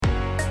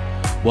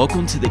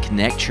Welcome to the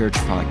Connect Church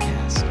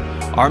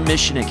podcast. Our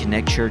mission at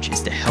Connect Church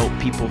is to help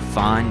people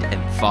find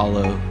and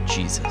follow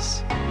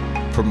Jesus.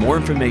 For more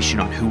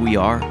information on who we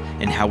are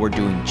and how we're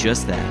doing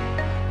just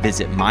that,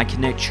 visit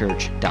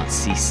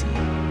myconnectchurch.cc.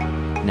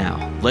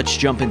 Now, let's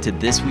jump into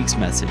this week's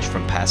message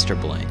from Pastor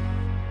Blaine.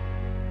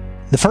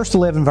 The first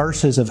 11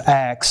 verses of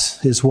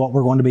Acts is what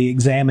we're going to be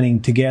examining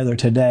together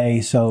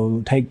today.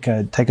 So take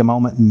a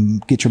moment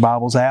and get your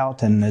Bibles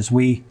out. And as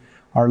we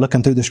are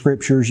looking through the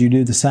Scriptures, you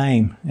do the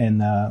same.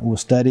 And we'll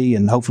study,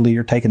 and hopefully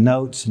you're taking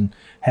notes and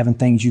having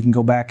things you can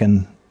go back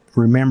and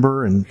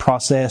remember and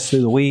process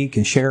through the week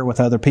and share with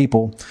other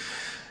people.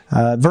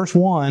 Verse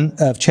 1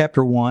 of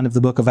chapter 1 of the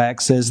book of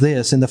Acts says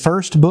this: "In the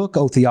first book,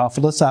 O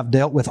Theophilus, I've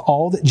dealt with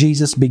all that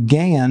Jesus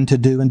began to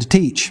do and to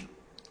teach,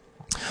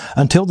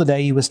 until the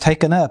day he was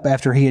taken up,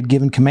 after he had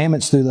given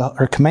commands through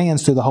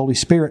the Holy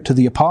Spirit to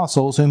the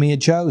apostles whom he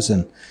had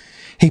chosen.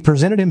 He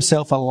presented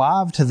himself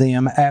alive to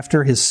them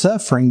after his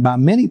suffering by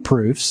many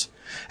proofs,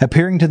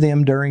 appearing to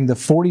them during the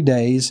 40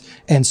 days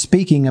and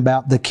speaking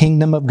about the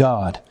kingdom of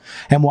God.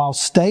 And while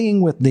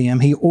staying with them,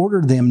 he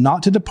ordered them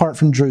not to depart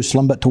from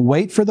Jerusalem, but to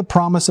wait for the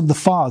promise of the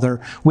Father,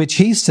 which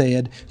he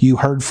said, 'You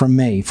heard from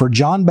me. For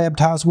John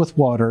baptized with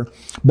water,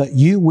 but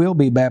you will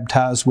be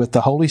baptized with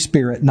the Holy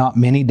Spirit not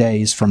many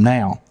days from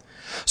now.'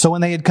 So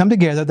when they had come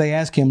together, they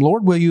asked him,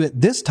 'Lord, will you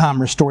at this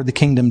time restore the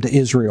kingdom to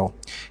Israel?'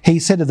 He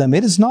said to them,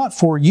 'It is not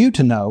for you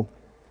to know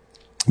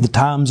the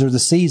times or the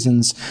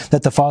seasons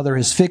that the Father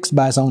has fixed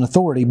by his own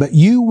authority, but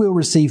you will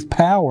receive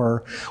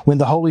power when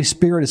the Holy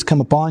Spirit has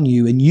come upon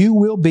you, and you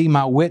will be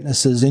my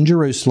witnesses in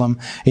Jerusalem,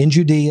 in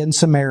Judea and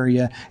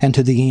Samaria, and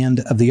to the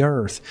end of the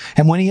earth.'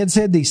 And when he had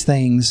said these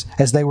things,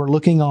 as they were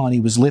looking on, he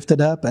was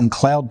lifted up, and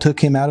cloud took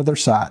him out of their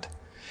sight.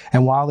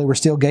 And while they were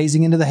still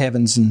gazing into the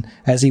heavens, and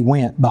as he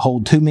went,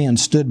 behold, two men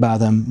stood by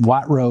them,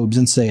 white robes,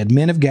 and said,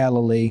 'Men of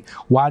Galilee,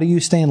 why do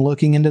you stand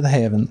looking into the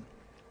heaven?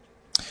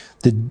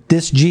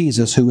 This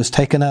Jesus who was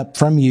taken up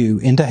from you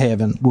into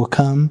heaven will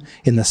come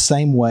in the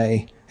same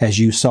way as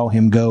you saw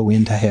him go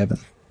into heaven.'"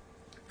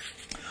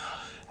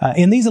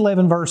 In these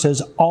 11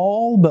 verses,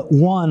 all but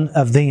one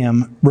of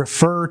them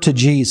refer to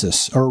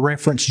Jesus or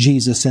reference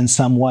Jesus in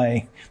some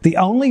way. The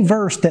only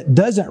verse that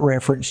doesn't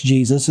reference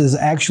Jesus is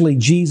actually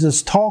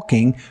Jesus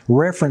talking,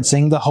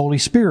 referencing the Holy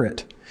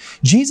Spirit.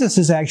 Jesus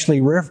is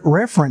actually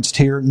referenced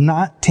here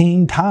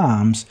 19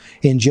 times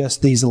in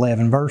just these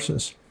 11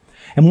 verses.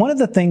 And one of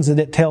the things that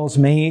it tells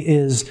me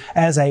is,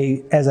 as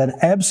an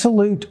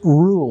absolute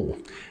rule,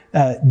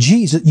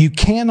 Jesus, you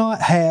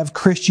cannot have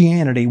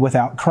Christianity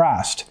without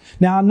Christ.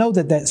 Now, I know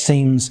that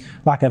seems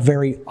like a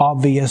very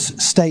obvious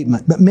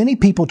statement, but many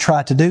people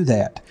try to do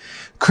that.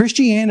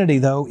 Christianity,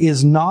 though,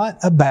 is not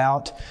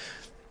about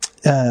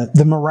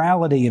the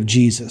morality of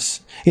Jesus.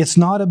 It's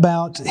not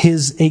about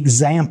his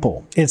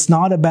example. It's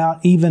not about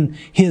even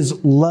his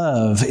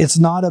love. It's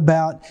not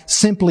about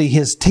simply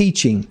his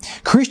teaching.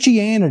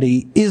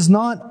 Christianity is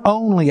not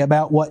only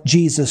about what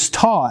Jesus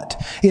taught,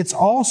 it's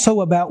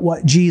also about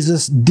what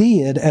Jesus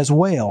did as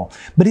well.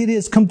 But it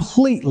is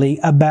completely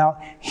about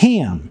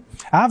him.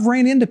 I've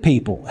ran into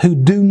people who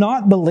do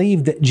not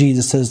believe that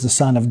Jesus is the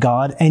Son of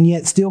God and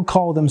yet still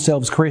call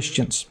themselves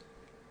Christians.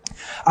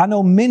 I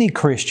know many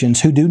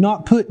Christians who do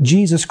not put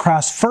Jesus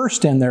Christ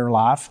first in their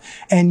life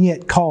and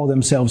yet call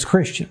themselves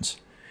Christians.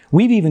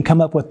 We've even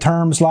come up with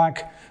terms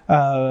like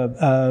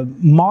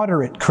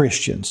moderate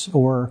Christians,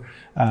 or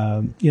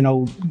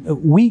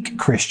weak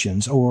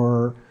Christians,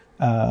 or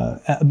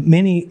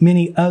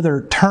many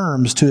other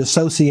terms to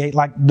associate,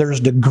 like there's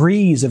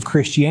degrees of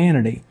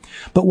Christianity.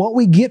 But what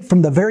we get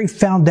from the very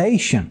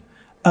foundation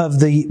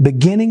of the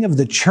beginning of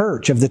the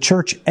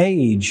church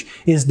age,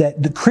 is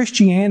that the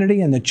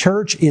Christianity and the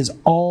church is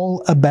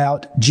all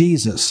about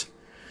Jesus.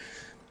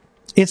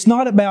 It's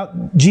not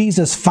about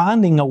Jesus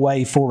finding a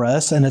way for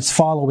us and it's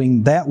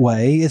following that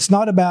way. It's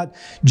not about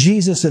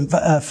Jesus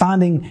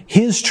finding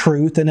his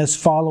truth and us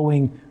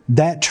following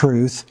that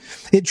truth.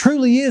 It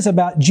truly is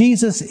about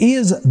Jesus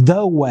is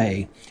the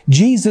way.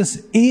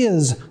 Jesus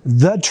is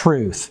the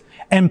truth.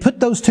 And put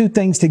those two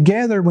things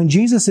together, when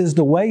Jesus is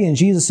the way and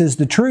Jesus is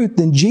the truth,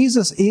 then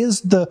Jesus is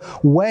the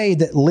way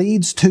that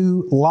leads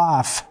to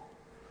life.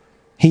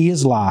 He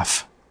is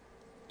life.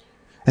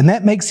 And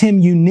that makes him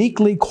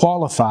uniquely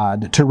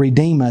qualified to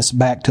redeem us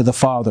back to the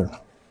Father.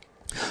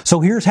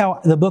 So here's how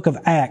the book of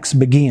Acts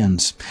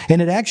begins.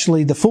 And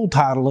the full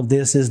title of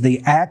this is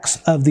the Acts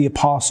of the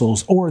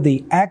Apostles, or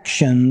the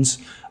Actions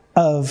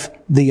of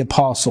the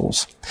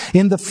Apostles.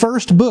 "In the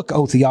first book,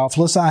 O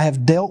Theophilus, I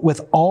have dealt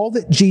with all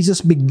that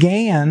Jesus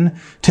began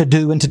to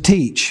do and to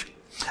teach,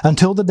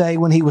 until the day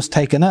when he was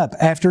taken up.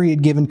 After he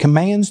had given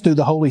commands through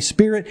the Holy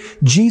Spirit,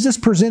 Jesus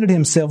presented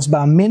himself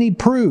by many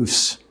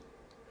proofs,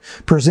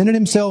 presented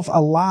himself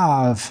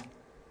alive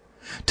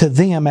to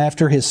them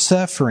after his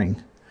suffering,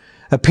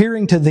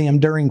 appearing to them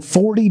during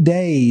 40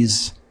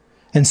 days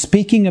and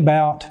speaking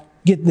about,"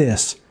 get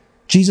this,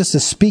 Jesus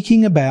is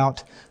speaking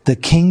about the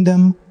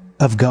kingdom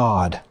of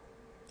God.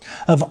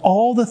 Of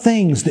all the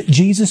things that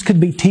Jesus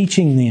could be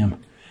teaching them,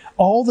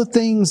 all the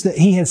things that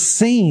he has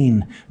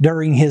seen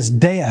during his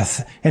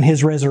death and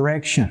his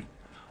resurrection,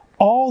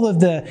 all of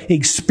the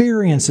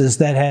experiences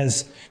that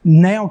has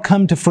now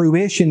come to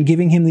fruition,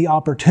 giving him the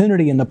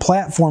opportunity and the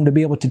platform to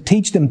be able to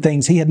teach them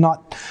things he had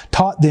not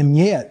taught them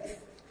yet.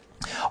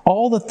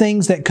 All the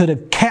things that could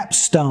have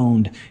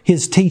capstoned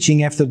his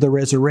teaching after the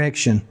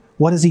resurrection.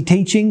 What is he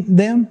teaching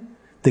them?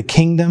 The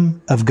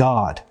kingdom of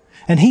God.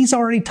 And he's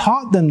already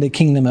taught them the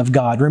kingdom of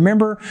God.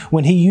 Remember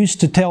when he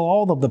used to tell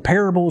all of the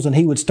parables and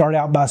he would start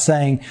out by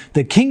saying,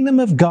 the kingdom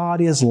of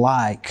God is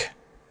like.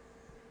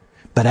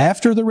 But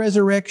after the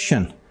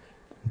resurrection,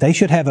 they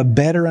should have a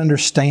better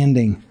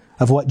understanding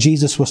of what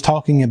Jesus was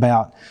talking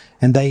about,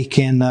 and they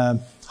can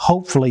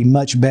hopefully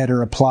much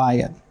better apply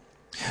it.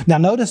 Now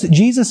notice that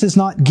Jesus is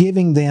not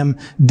giving them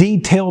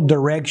detailed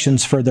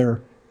directions for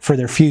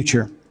their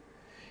future.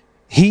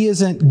 He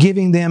isn't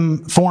giving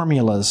them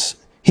formulas.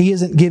 He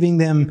isn't giving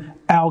them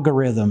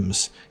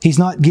algorithms. He's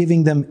not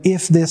giving them,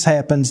 if this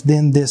happens,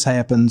 then this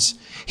happens.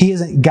 He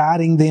isn't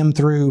guiding them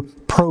through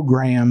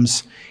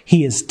programs.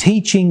 He is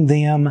teaching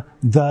them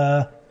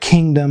the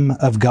kingdom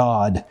of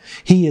God.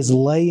 He is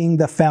laying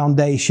the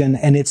foundation,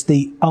 and it's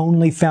the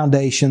only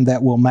foundation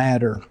that will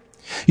matter.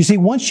 You see,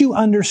 once you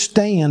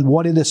understand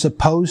what it is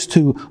supposed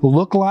to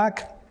look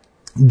like,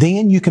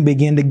 then you can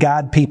begin to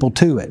guide people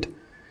to it.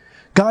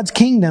 God's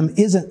kingdom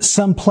isn't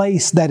some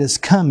place that is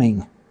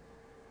coming.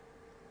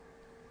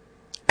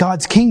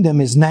 God's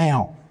kingdom is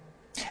now.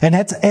 And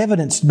that's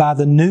evidenced by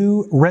the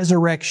new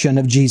resurrection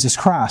of Jesus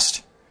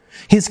Christ.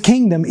 His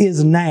kingdom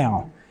is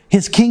now.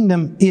 His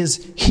kingdom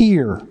is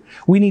here.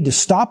 We need to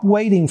stop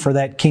waiting for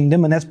that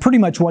kingdom, and that's pretty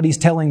much what He's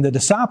telling the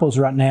disciples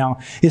right now,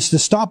 is to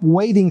stop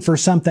waiting for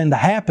something to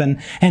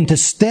happen and to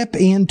step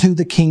into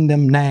the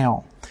kingdom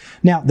now.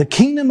 Now, the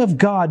kingdom of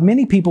God,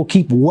 many people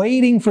keep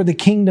waiting for the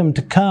kingdom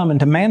to come and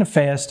to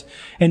manifest,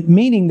 and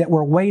meaning that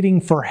we're waiting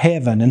for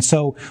heaven. And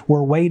so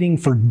we're waiting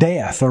for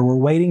death, or we're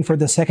waiting for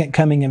the second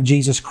coming of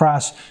Jesus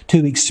Christ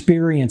to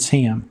experience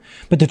Him.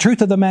 But the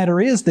truth of the matter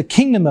is, the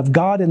kingdom of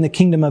God and the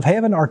kingdom of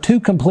heaven are two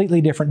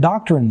completely different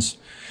doctrines.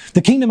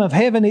 The kingdom of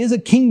heaven is a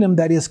kingdom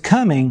that is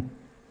coming,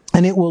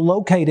 and it will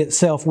locate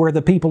itself where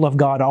the people of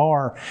God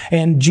are,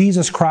 and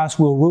Jesus Christ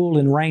will rule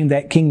and reign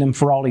that kingdom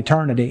for all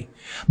eternity.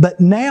 But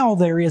now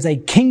there is a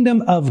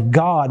kingdom of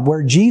God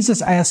where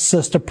Jesus asks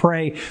us to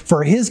pray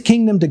for His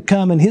kingdom to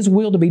come and His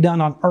will to be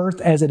done on earth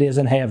as it is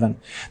in heaven.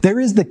 There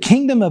is the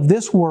kingdom of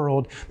this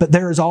world, but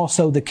there is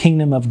also the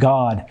kingdom of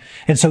God.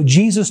 And so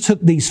Jesus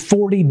took these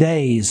 40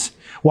 days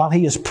while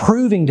He is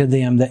proving to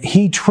them that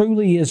He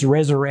truly is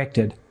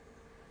resurrected.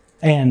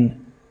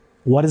 And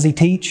what does He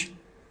teach?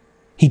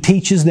 He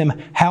teaches them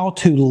how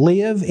to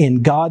live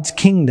in God's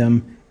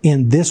kingdom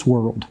in this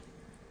world.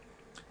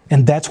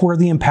 And that's where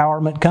the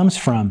empowerment comes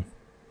from.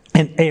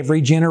 And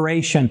every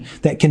generation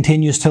that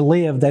continues to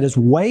live, that is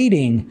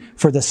waiting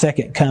for the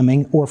second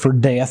coming or for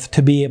death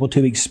to be able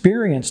to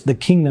experience the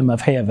kingdom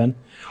of heaven,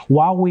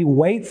 while we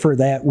wait for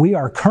that, we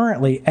are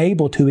currently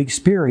able to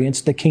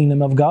experience the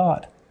kingdom of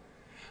God.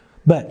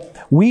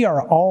 But we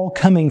are all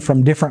coming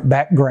from different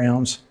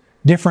backgrounds,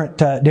 different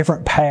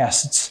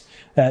pasts,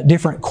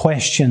 different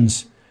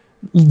questions,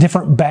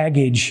 different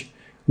baggage.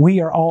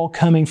 We are all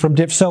coming from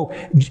different. So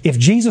if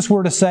Jesus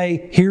were to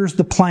say, here's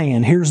the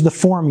plan, here's the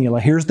formula,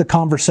 here's the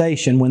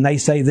conversation, when they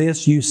say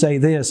this, you say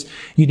this,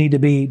 you need to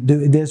be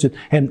doing this,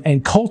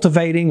 and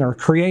cultivating or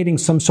creating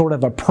some sort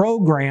of a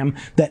program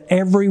that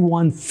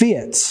everyone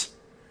fits,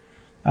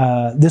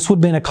 this would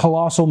have been a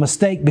colossal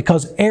mistake,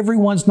 because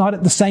everyone's not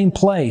at the same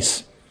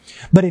place.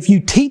 But if you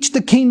teach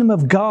the kingdom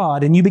of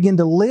God and you begin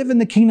to live in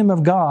the kingdom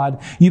of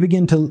God, you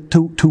begin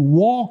to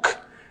walk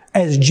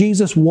as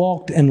Jesus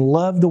walked and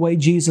loved the way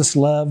Jesus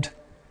loved,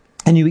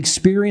 and you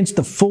experience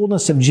the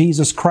fullness of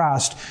Jesus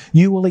Christ,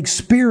 you will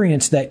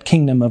experience that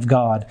kingdom of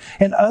God.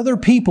 And other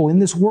people in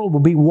this world will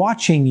be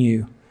watching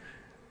you,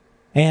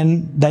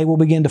 and they will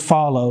begin to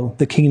follow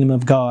the kingdom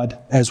of God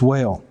as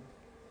well.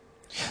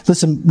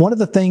 Listen, one of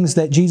the things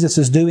that Jesus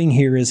is doing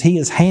here is He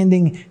is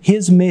handing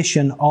His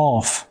mission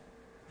off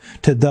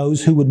to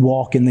those who would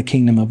walk in the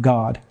kingdom of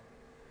God.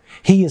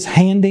 He is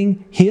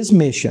handing His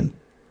mission,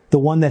 the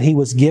one that He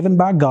was given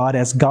by God,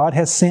 as God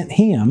has sent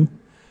Him,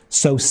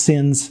 so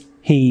sends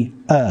He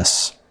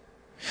us.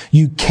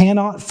 You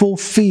cannot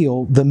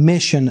fulfill the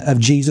mission of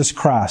Jesus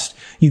Christ.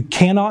 You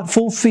cannot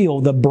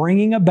fulfill the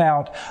bringing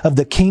about of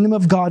the kingdom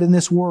of God in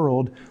this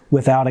world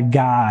without a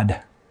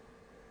guide.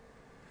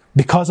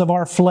 Because of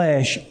our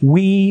flesh,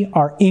 we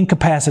are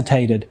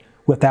incapacitated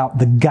without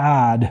the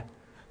guide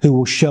who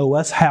will show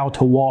us how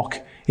to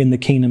walk in the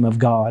kingdom of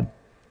God.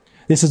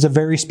 This is a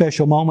very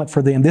special moment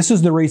for them. This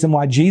is the reason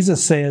why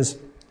Jesus says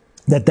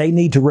that they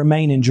need to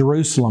remain in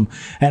Jerusalem.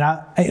 And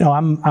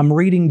I'm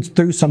reading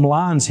through some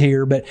lines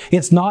here, but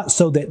it's not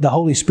so that the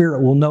Holy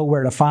Spirit will know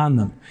where to find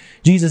them.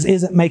 Jesus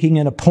isn't making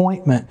an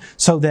appointment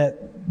so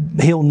that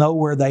He'll know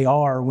where they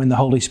are when the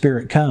Holy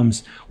Spirit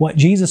comes. What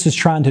Jesus is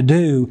trying to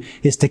do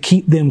is to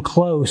keep them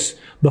close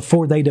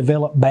before they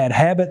develop bad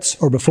habits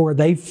or before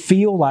they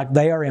feel like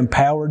they are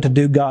empowered to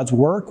do God's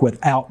work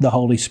without the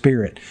Holy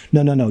Spirit.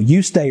 No.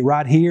 You stay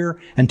right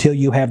here until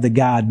you have the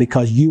guide,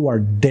 because you are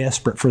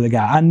desperate for the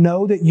guide. I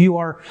know that you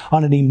are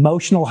on an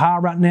emotional high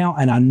right now,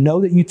 and I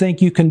know that you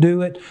think you can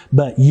do it,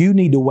 but you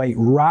need to wait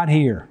right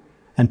here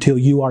until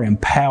you are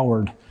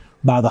empowered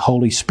by the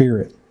Holy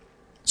Spirit.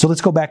 So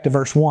let's go back to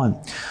verse 1.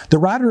 The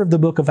writer of the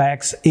book of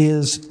Acts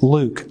is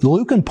Luke.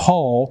 Luke and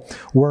Paul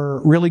were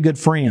really good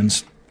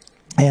friends.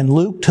 And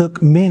Luke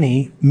took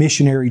many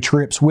missionary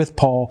trips with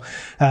Paul.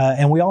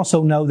 And we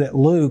also know that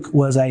Luke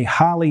was a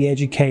highly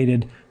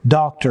educated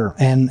doctor.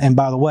 And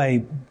by the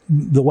way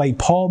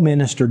Paul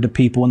ministered to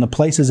people in the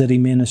places that he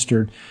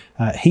ministered,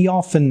 he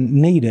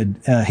often needed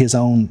his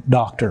own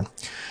doctor.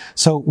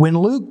 So when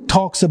Luke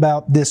talks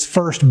about this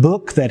first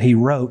book that he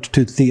wrote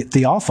to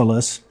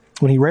Theophilus,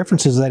 when he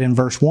references that in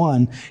verse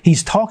 1,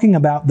 he's talking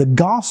about the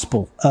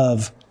Gospel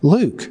of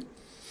Luke.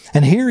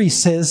 And here he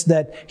says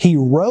that he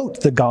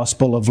wrote the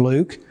Gospel of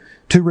Luke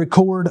to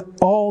record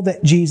all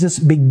that Jesus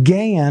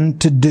began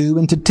to do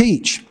and to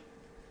teach.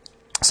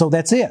 So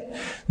that's it.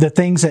 The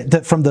things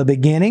that from the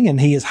beginning, and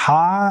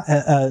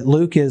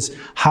Luke is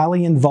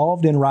highly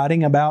involved in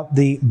writing about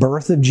the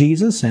birth of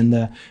Jesus and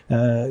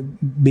the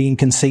being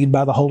conceived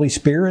by the Holy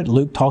Spirit.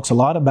 Luke talks a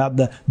lot about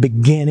the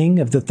beginning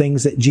of the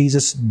things that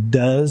Jesus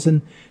does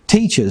and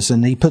teaches,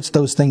 and he puts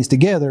those things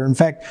together. In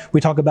fact,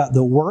 we talk about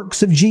the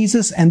works of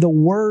Jesus and the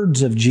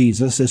words of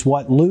Jesus is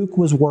what Luke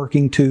was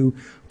working to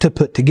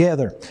put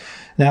together.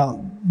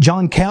 Now,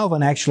 John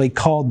Calvin actually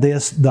called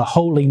this the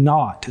holy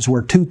knot. It's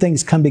where two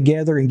things come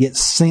together and get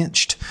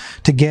cinched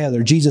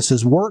together.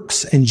 Jesus'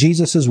 works and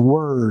Jesus'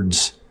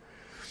 words.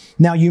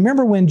 Now, you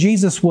remember when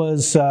Jesus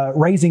was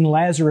raising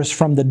Lazarus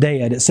from the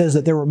dead, it says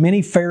that there were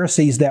many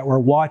Pharisees that were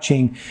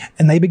watching,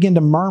 and they began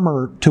to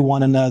murmur to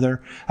one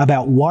another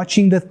about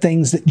watching the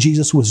things that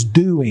Jesus was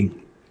doing.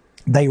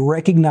 They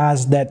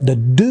recognized that the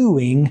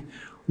doing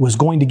was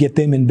going to get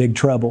them in big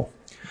trouble.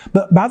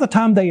 But by the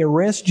time they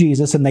arrest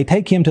Jesus and they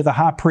take him to the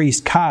high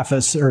priest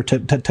Caiaphas, or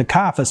to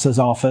Caiaphas'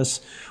 office,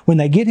 when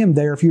they get him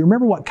there, if you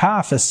remember what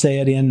Caiaphas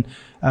said in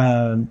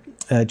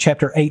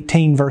chapter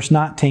 18, verse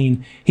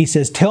 19, he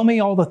says, "Tell me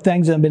all the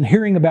things I've been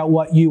hearing about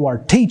what you are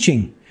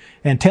teaching,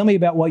 and tell me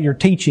about what you're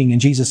teaching."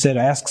 And Jesus said,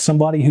 "Ask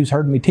somebody who's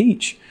heard me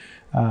teach."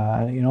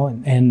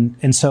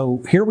 And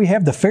so here we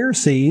have the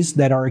Pharisees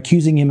that are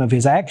accusing him of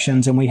his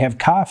actions, and we have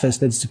Caiaphas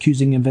that's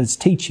accusing him of his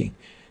teaching,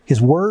 his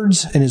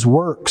words and his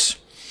works.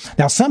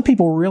 Now, some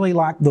people really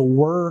like the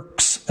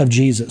works of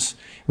Jesus.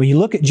 When you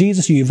look at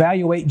Jesus, you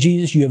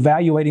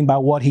evaluate him by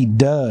what he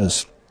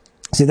does.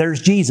 See,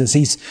 there's Jesus.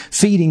 He's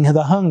feeding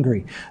the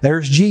hungry.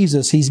 There's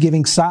Jesus. He's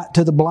giving sight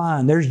to the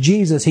blind. There's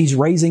Jesus. He's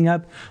raising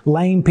up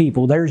lame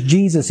people. There's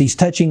Jesus. He's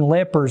touching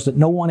lepers that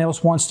no one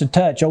else wants to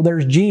touch. Oh,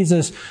 there's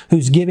Jesus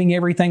who's giving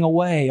everything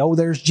away. Oh,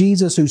 there's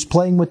Jesus who's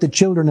playing with the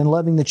children and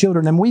loving the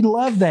children. And we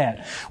love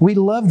that. We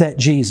love that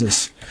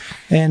Jesus.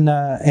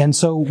 And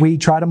so we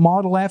try to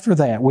model after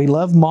that. We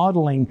love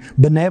modeling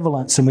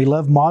benevolence, and we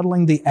love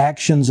modeling the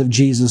actions of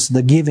Jesus,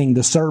 the giving,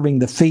 the serving,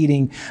 the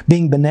feeding,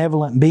 being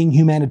benevolent, being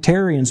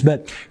humanitarians.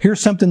 But here's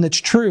something that's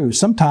true.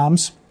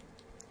 Sometimes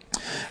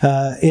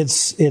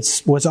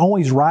it's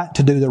always right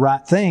to do the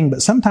right thing,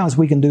 but sometimes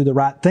we can do the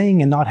right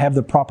thing and not have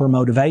the proper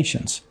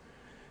motivations.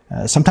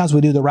 Sometimes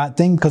we do the right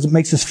thing because it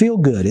makes us feel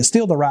good. It's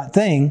still the right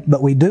thing,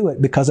 but we do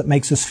it because it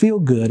makes us feel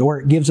good, or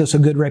it gives us a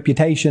good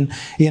reputation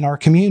in our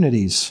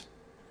communities.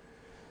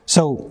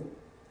 So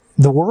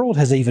the world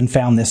has even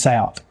found this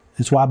out.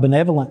 It's why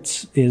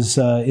benevolence is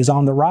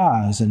on the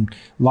rise, and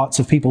lots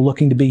of people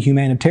looking to be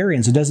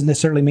humanitarians. It doesn't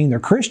necessarily mean they're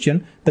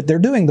Christian, but they're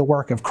doing the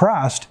work of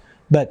Christ.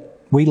 But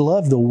we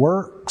love the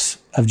works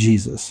of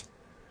Jesus,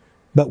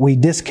 but we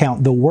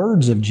discount the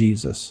words of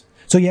Jesus.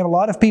 So you have a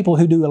lot of people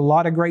who do a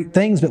lot of great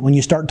things, but when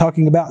you start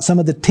talking about some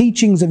of the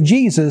teachings of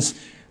Jesus,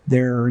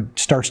 there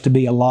starts to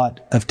be a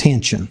lot of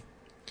tension.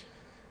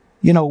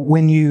 You know,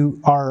 when you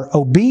are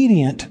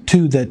obedient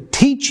to the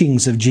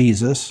teachings of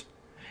Jesus,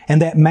 and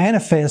that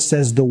manifests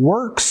as the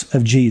works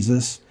of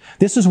Jesus,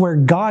 this is where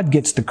God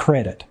gets the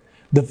credit.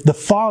 The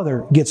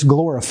Father gets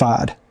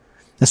glorified.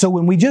 And so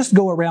when we just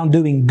go around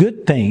doing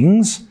good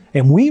things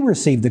and we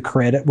receive the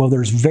credit, well,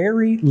 there's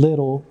very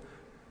little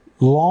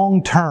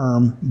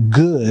long-term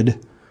good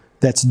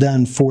that's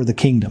done for the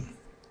kingdom.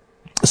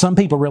 Some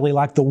people really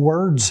like the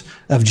words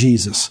of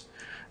Jesus.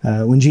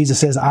 When Jesus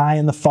says, "I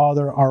and the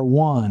Father are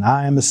one.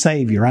 I am the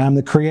Savior. I am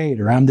the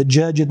Creator. I am the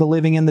Judge of the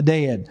living and the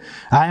dead.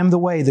 I am the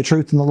way, the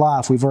truth, and the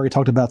life." We've already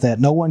talked about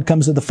that. No one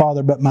comes to the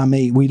Father but by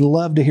me. We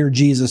love to hear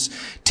Jesus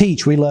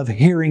teach. We love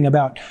hearing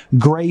about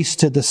grace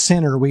to the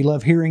sinner. We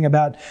love hearing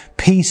about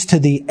peace to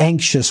the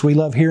anxious. We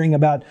love hearing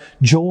about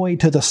joy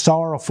to the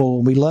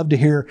sorrowful. We love to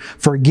hear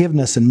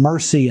forgiveness and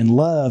mercy and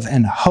love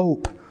and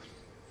hope.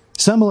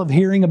 Some love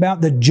hearing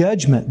about the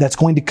judgment that's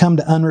going to come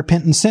to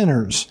unrepentant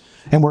sinners,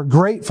 and we're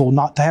grateful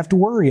not to have to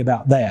worry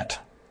about that.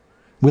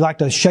 We like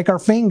to shake our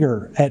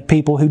finger at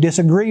people who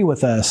disagree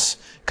with us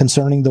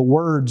concerning the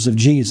words of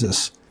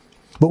Jesus.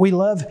 But we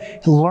love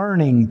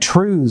learning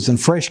truths and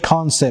fresh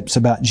concepts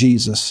about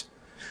Jesus.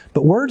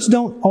 But words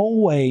don't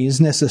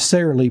always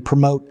necessarily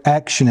promote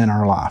action in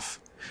our life.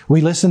 We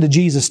listen to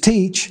Jesus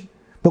teach,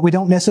 but we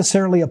don't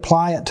necessarily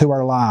apply it to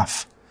our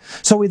life.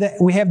 So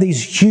we have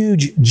these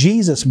huge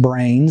Jesus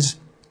brains.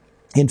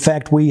 In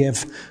fact, we have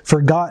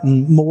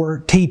forgotten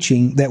more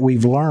teaching that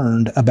we've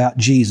learned about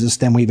Jesus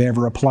than we've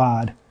ever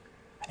applied.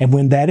 And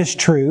when that is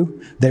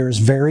true, there is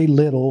very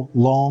little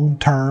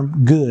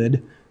long-term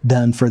good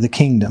done for the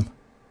kingdom.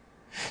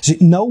 See,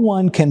 no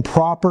one can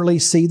properly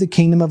see the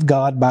kingdom of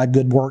God by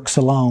good works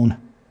alone.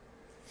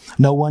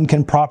 No one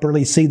can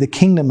properly see the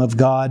kingdom of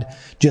God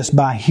just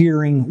by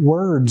hearing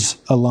words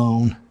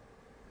alone.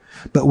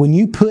 But when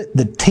you put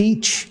the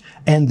teach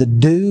and the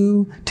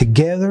do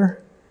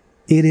together,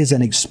 it is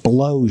an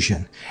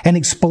explosion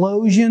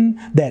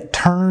that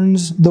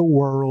turns the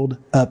world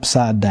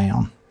upside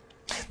down.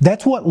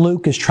 That's what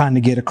Luke is trying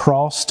to get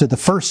across to the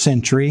first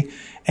century,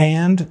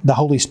 and the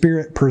Holy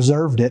Spirit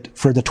preserved it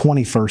for the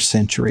 21st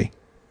century.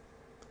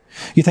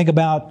 You think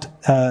about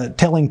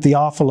telling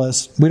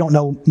Theophilus, we don't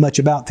know much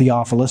about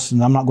Theophilus,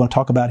 and I'm not going to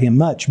talk about him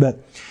much,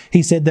 but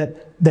he said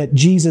that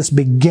Jesus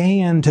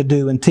began to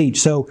do and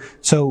teach. So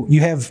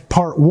you have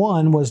part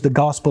 1 was the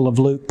Gospel of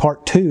Luke,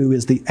 part 2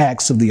 is the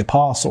Acts of the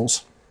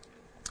Apostles.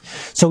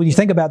 So when you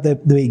think about the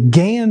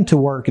began to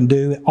work and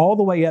do all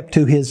the way up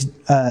to his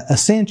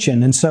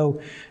ascension, and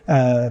so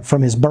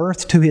from his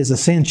birth to his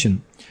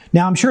ascension.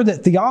 Now I'm sure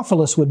that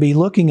Theophilus would be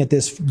looking at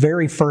this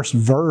very first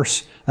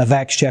verse of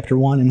Acts chapter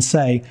 1 and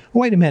say,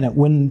 wait a minute,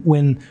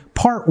 when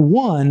part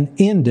 1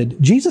 ended,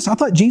 I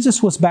thought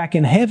Jesus was back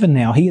in heaven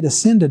now. He had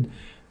ascended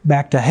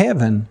back to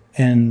heaven,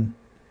 and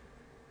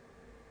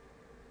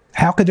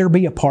how could there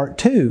be a part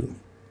 2?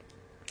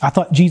 I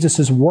thought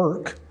Jesus'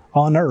 work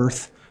on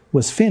earth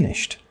was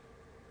finished.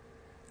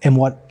 And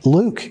what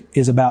Luke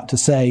is about to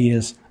say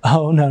is,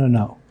 oh,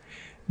 no.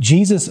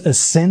 Jesus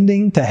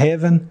ascending to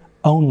heaven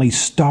only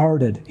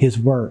started His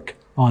work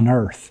on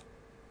earth.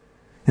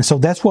 And so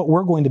that's what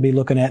we're going to be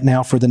looking at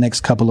now for the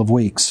next couple of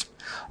weeks.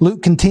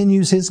 Luke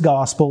continues his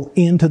gospel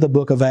into the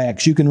book of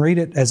Acts. You can read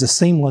it as a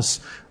seamless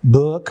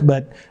book,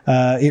 but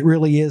it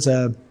really is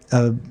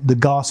the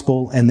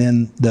gospel and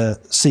then the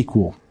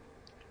sequel.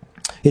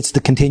 It's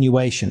the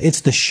continuation.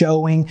 It's the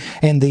showing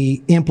and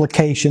the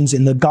implications.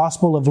 In the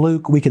Gospel of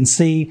Luke, we can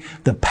see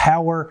the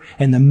power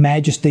and the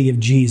majesty of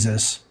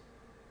Jesus.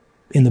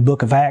 In the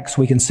book of Acts,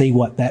 we can see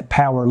what that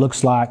power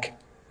looks like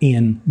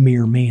in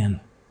mere men.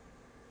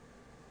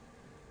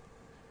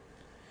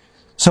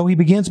 So he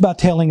begins by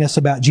telling us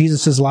about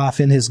Jesus'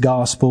 life in his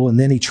gospel, and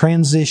then he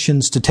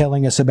transitions to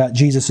telling us about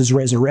Jesus'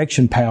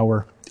 resurrection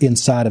power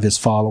inside of his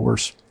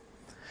followers.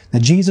 Now,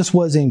 Jesus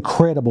was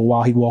incredible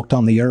while he walked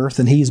on the earth,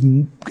 and he's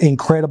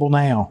incredible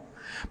now.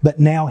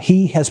 But now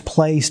he has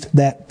placed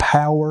that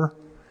power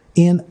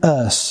in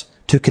us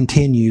to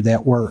continue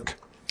that work.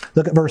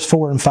 Look at verse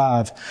 4 and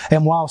 5.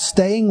 And while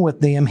staying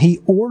with them, he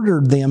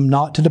ordered them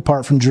not to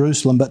depart from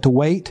Jerusalem, but to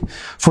wait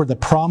for the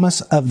promise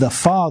of the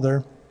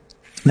Father.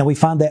 Now we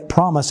find that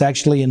promise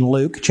actually in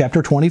Luke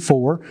chapter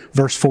 24,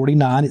 verse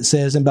 49. It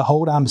says, And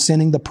behold, I'm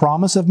sending the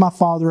promise of my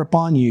Father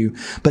upon you,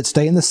 but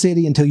stay in the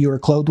city until you are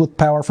clothed with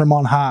power from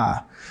on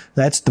high.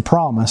 That's the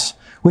promise,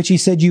 which he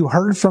said, You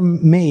heard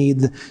from me,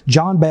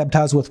 John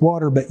baptized with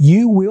water, but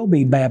you will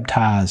be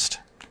baptized,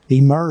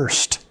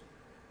 immersed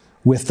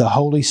with the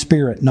Holy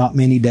Spirit not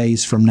many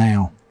days from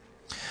now.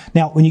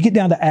 Now, when you get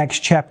down to Acts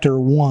chapter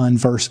 1,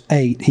 verse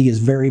 8, he is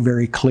very,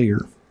 very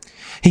clear.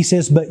 He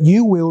says, But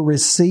you will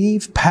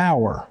receive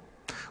power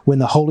when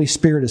the Holy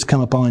Spirit has come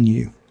upon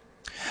you.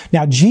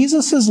 Now,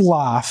 Jesus'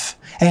 life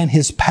and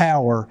His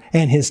power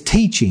and His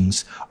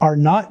teachings are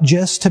not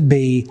just to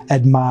be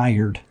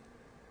admired.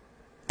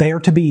 They are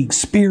to be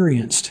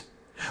experienced.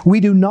 We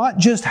do not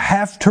just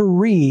have to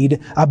read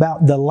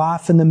about the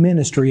life and the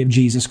ministry of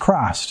Jesus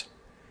Christ.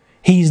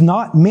 He's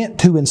not meant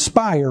to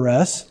inspire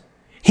us.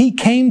 He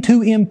came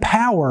to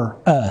empower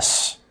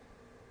us.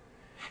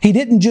 He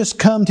didn't just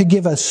come to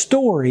give us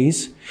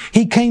stories.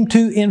 He came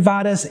to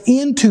invite us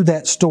into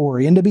that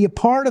story and to be a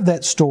part of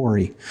that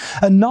story.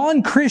 A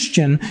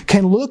non-Christian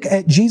can look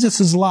at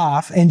Jesus'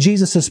 life and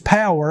Jesus'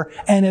 power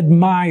and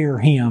admire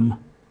Him.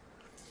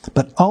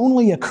 But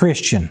only a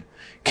Christian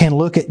can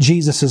look at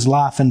Jesus'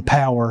 life and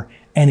power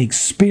and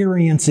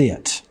experience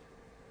it.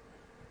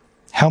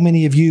 How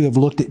many of you have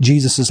looked at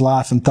Jesus'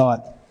 life and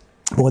thought,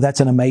 boy,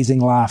 that's an amazing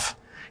life.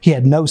 He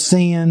had no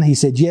sin. He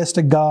said yes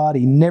to God.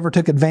 He never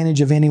took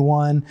advantage of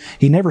anyone.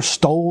 He never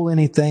stole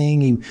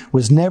anything. He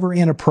was never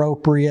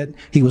inappropriate.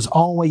 He was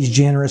always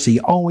generous. He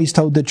always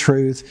told the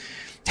truth.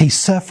 He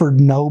suffered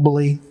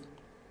nobly.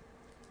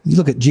 You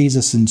look at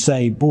Jesus and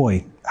say,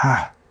 boy,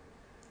 I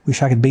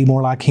wish I could be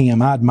more like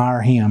Him. I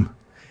admire Him.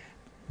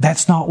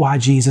 That's not why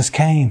Jesus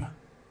came.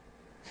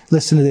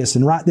 Listen to this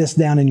and write this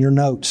down in your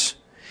notes.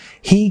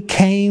 He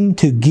came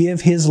to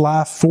give His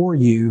life for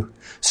you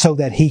so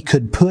that He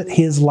could put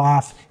His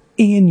life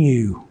in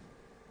you.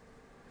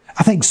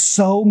 I think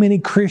so many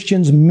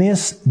Christians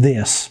miss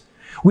this.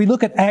 We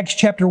look at Acts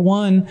chapter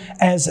 1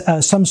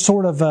 as some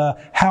sort of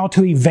how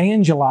to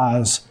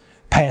evangelize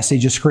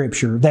passage of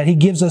Scripture, that He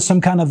gives us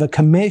some kind of a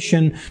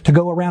commission to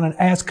go around and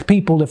ask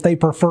people if they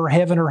prefer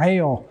heaven or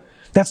hell.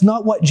 That's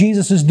not what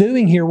Jesus is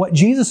doing here. What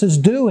Jesus is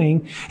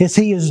doing is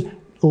He is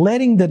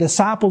letting the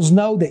disciples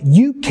know that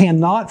you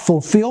cannot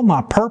fulfill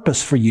my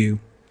purpose for you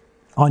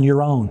on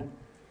your own.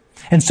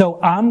 And so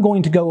I'm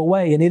going to go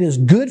away, and it is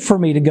good for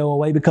me to go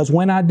away, because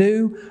when I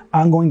do,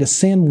 I'm going to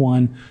send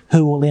one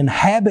who will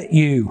inhabit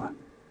you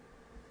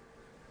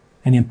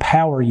and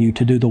empower you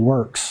to do the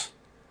works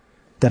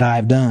that I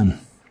have done.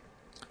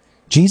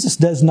 Jesus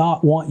does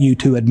not want you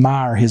to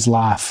admire His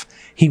life.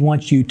 He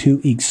wants you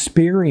to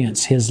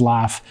experience His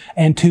life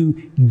and to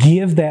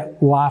give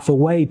that life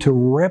away, to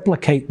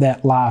replicate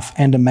that life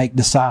and to make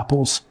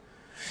disciples.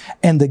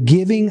 And the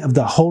giving of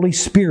the Holy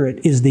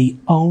Spirit is the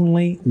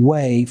only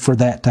way for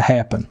that to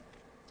happen.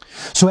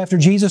 So after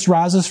Jesus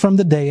rises from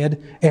the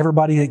dead,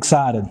 everybody's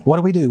excited. What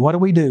do we do? What do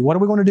we do? What are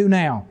we going to do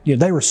now?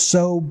 They were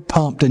so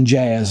pumped and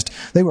jazzed.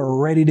 They were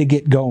ready to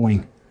get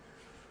going.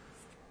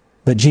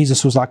 But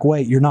Jesus was like,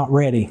 wait, you're not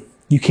ready.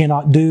 You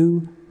cannot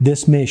do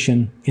this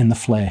mission in the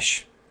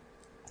flesh.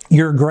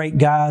 You're great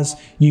guys.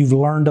 You've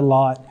learned a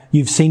lot.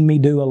 You've seen me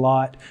do a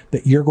lot.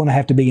 But you're going to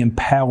have to be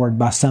empowered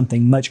by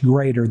something much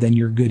greater than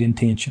your good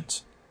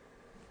intentions.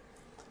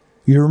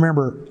 You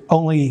remember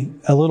only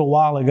a little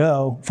while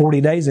ago,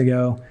 40 days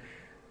ago,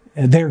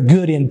 their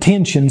good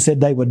intentions said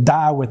they would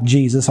die with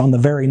Jesus on the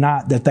very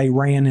night that they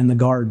ran in the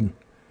garden.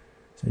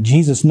 So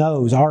Jesus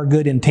knows our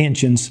good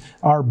intentions,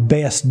 our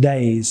best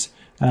days,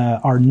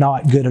 are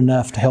not good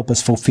enough to help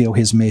us fulfill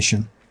His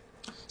mission.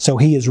 So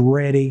He is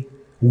ready.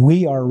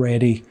 We are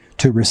ready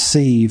to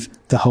receive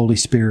the Holy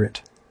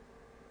Spirit.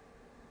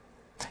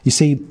 You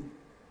see,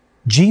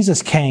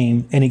 Jesus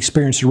came and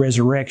experienced the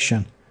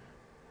resurrection,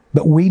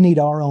 but we need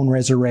our own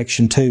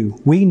resurrection too.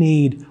 We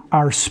need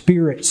our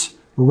spirits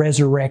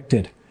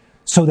resurrected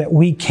so that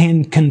we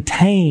can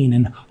contain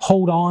and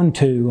hold on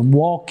to and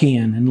walk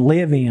in and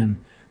live in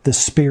the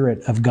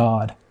Spirit of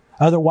God.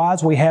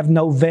 Otherwise, we have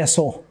no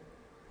vessel.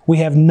 We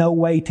have no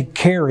way to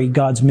carry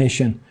God's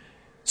mission.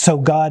 So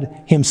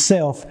God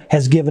Himself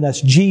has given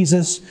us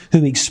Jesus,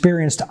 who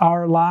experienced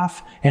our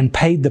life and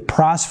paid the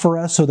price for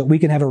us so that we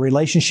can have a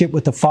relationship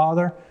with the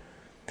Father.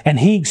 And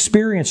He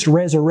experienced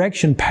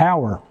resurrection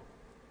power.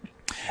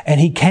 And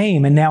He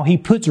came, and now He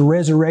puts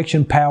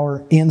resurrection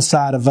power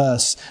inside of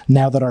us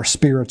now that our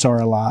spirits are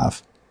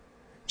alive.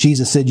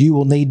 Jesus said, you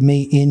will need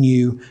me in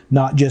you,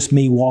 not just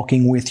me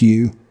walking with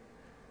you.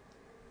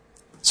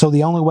 So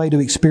the only way to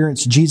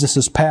experience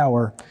Jesus'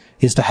 power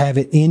is to have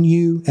it in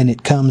you, and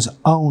it comes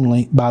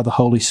only by the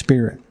Holy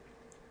Spirit.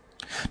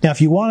 Now,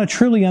 if you want to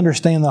truly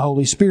understand the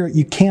Holy Spirit,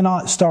 you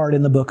cannot start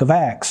in the book of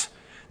Acts.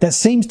 That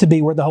seems to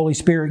be where the Holy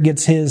Spirit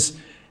gets His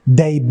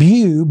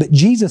debut, but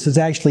Jesus has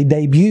actually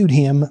debuted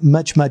Him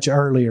much, much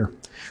earlier.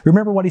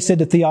 Remember what He said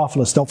to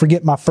Theophilus, don't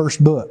forget my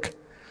first book.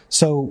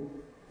 So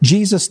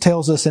Jesus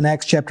tells us in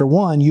Acts chapter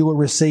 1, you will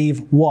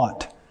receive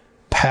what?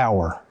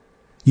 Power.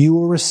 You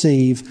will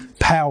receive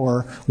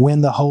power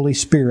when the Holy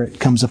Spirit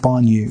comes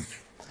upon you.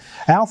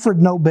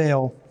 Alfred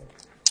Nobel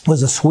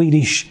was a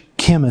Swedish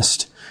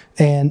chemist,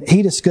 and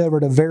he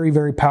discovered a very,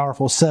 very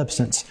powerful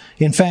substance.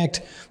 In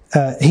fact,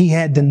 he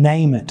had to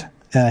name it.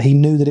 He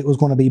knew that it was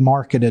going to be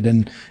marketed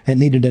and it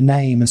needed a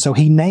name. And so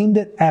he named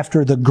it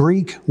after the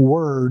Greek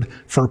word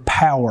for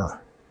power,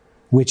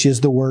 which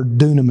is the word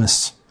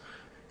dunamis.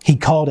 He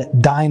called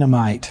it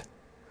dynamite.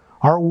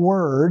 Our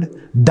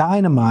word,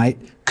 dynamite,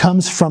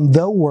 comes from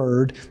the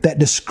word that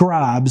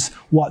describes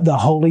what the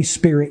Holy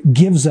Spirit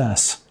gives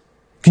us.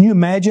 Can you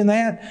imagine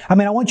that?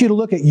 I want you to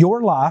look at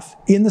your life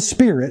in the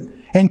Spirit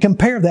and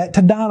compare that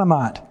to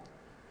dynamite.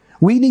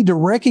 We need to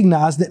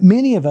recognize that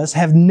many of us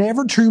have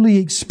never truly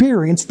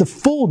experienced the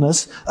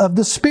fullness of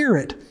the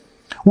Spirit.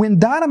 When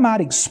dynamite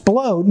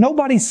explodes,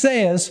 nobody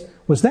says,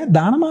 was that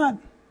dynamite?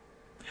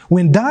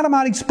 When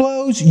dynamite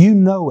explodes, you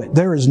know it.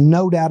 There is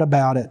no doubt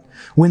about it.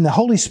 When the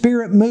Holy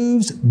Spirit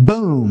moves,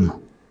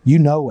 boom, you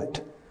know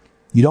it.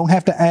 You don't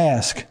have to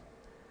ask,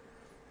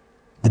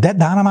 did that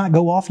dynamite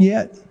go off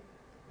yet?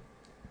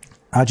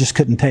 I just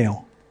couldn't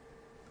tell.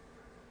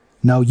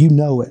 No, you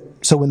know it.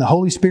 So when the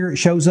Holy Spirit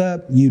shows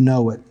up, you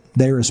know it.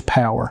 There is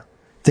power.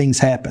 Things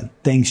happen.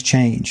 Things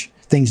change.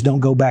 Things don't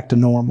go back to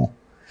normal.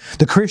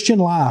 The Christian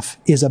life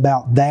is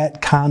about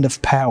that kind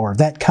of power,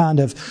 that kind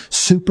of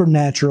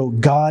supernatural,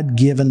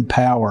 God-given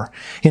power.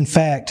 In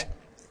fact,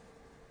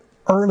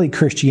 early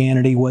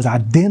Christianity was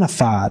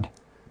identified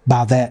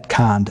by that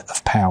kind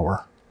of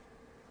power.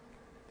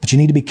 But you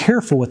need to be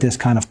careful with this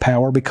kind of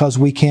power because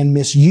we can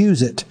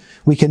misuse it.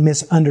 We can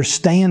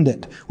misunderstand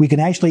it. We can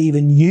actually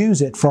even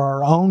use it for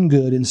our own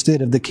good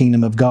instead of the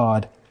kingdom of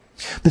God.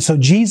 But so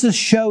Jesus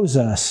shows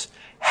us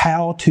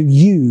how to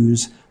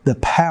use the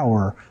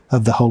power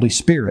of the Holy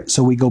Spirit.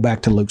 So we go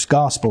back to Luke's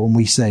Gospel and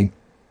we say,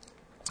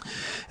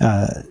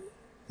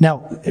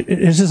 Now,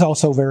 this is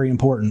also very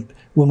important.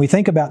 When we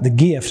think about the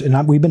gift,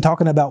 and we've been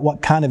talking about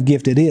what kind of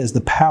gift it is,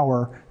 the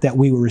power that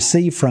we will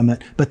receive from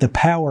it, but the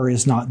power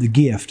is not the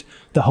gift.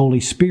 The Holy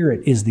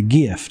Spirit is the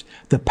gift.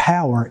 The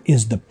power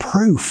is the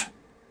proof.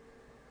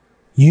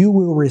 You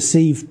will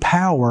receive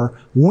power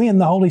when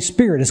the Holy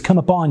Spirit has come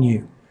upon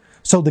you.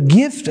 So the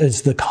gift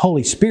is the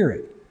Holy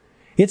Spirit.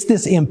 It's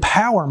this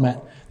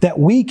empowerment that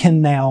we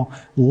can now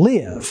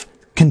live,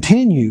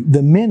 continue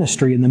the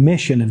ministry and the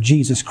mission of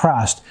Jesus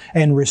Christ,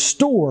 and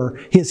restore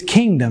His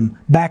kingdom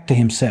back to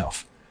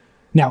Himself.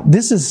 Now,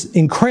 this is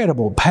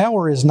incredible.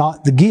 Power is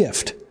not the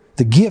gift.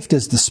 The gift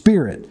is the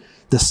Spirit.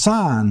 The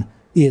sign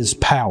is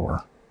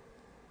power.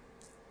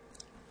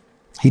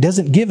 He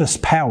doesn't give us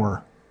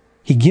power.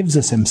 He gives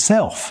us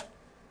Himself.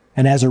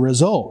 And as a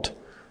result,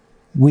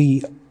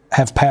 we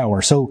have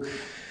power. So,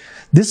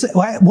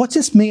 what's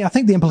this mean? I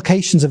think the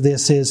implications of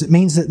this is it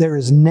means that there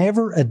is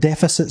never a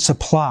deficit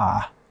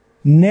supply.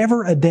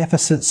 Never a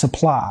deficit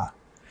supply.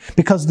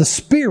 Because the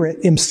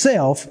Spirit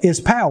Himself is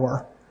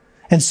power.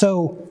 And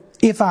so,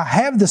 if I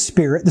have the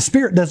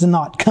Spirit does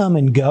not come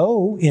and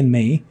go in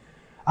me.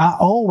 I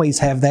always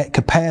have that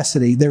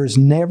capacity. There is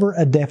never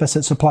a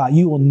deficit supply.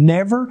 You will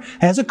never,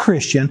 as a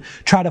Christian,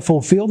 try to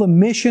fulfill the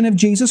mission of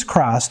Jesus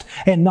Christ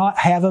and not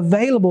have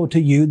available to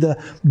you the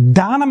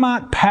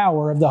dynamite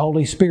power of the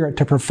Holy Spirit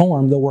to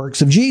perform the works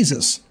of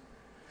Jesus.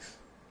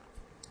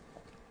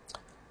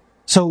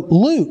 So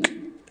Luke,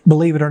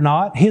 believe it or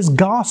not, his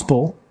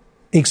gospel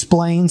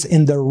explains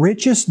in the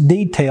richest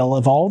detail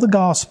of all the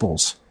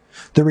gospels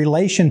the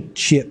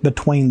relationship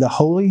between the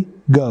Holy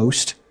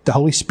Ghost, the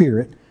Holy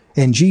Spirit,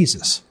 and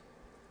Jesus.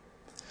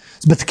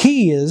 But the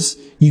key is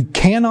you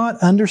cannot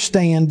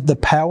understand the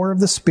power of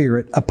the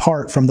Spirit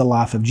apart from the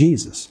life of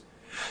Jesus.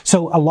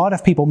 So a lot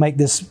of people make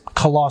this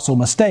colossal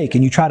mistake,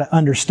 and you try to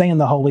understand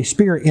the Holy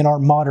Spirit in our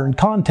modern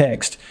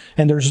context,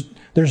 and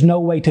there's no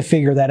way to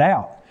figure that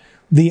out.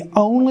 The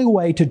only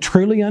way to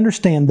truly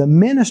understand the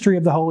ministry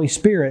of the Holy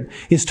Spirit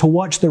is to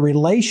watch the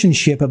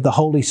relationship of the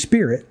Holy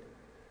Spirit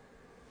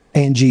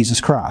and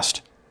Jesus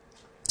Christ.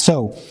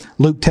 So,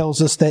 Luke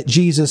tells us that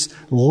Jesus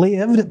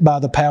lived by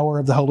the power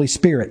of the Holy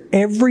Spirit.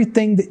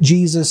 Everything that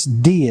Jesus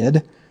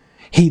did,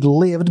 He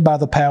lived by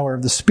the power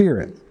of the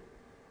Spirit.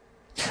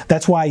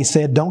 That's why He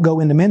said, don't go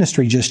into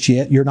ministry just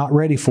yet. You're not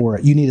ready for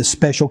it. You need a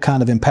special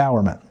kind of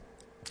empowerment.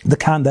 The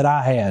kind that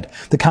I had.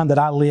 The kind that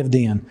I lived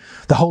in.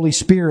 The Holy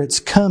Spirit's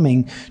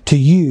coming to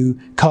you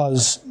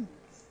because,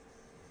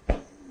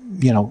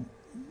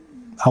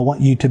 I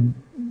want you to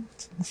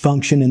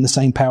function in the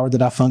same power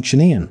that I function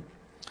in.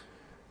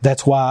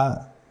 That's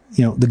why,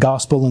 the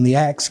gospel and the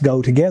Acts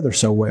go together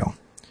so well.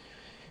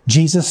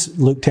 Jesus,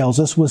 Luke tells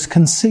us, was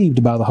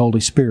conceived by the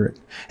Holy Spirit.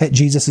 At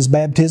Jesus'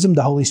 baptism,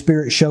 the Holy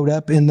Spirit showed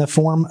up in the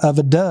form of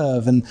a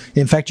dove. And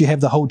in fact, you have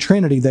the whole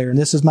Trinity there. And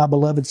this is my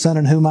beloved Son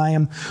in whom I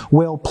am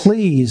well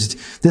pleased.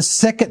 This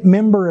second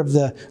member of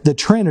the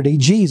Trinity,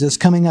 Jesus,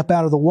 coming up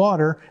out of the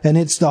water. And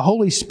it's the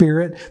Holy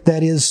Spirit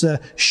that is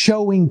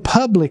showing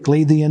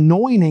publicly the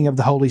anointing of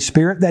the Holy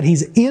Spirit, that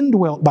He's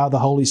indwelt by the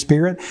Holy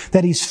Spirit,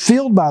 that He's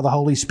filled by the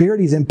Holy Spirit,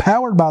 He's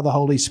empowered by the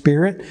Holy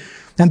Spirit,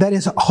 and that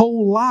His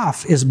whole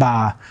life is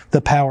by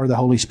the power of the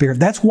Holy Spirit.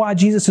 That's why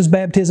Jesus'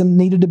 baptism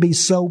needed to be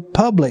so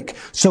public,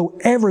 so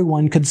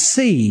everyone could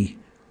see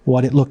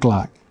what it looked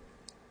like.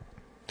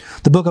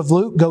 The book of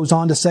Luke goes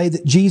on to say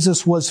that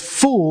Jesus was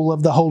full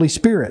of the Holy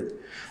Spirit.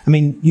 I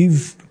mean,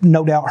 you've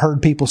no doubt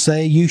heard people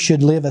say you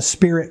should live a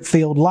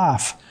Spirit-filled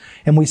life.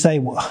 And we say,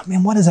 well,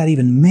 what does that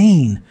even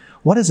mean?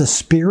 What is a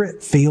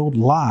Spirit-filled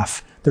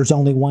life? There's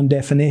only one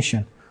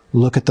definition.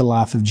 Look at the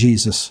life of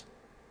Jesus.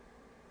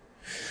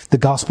 The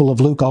Gospel of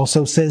Luke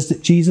also says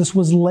that Jesus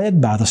was led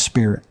by the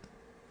Spirit.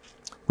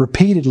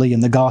 Repeatedly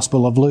in the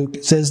Gospel of Luke,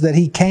 it says that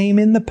He came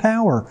in the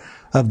power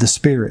of the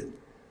Spirit.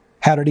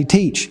 How did He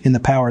teach? In the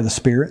power of the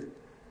Spirit.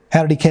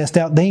 How did He cast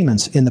out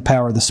demons? In the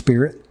power of the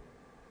Spirit.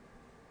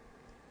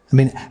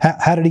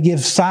 How did He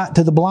give sight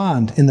to the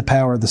blind? In the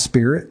power of the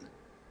Spirit.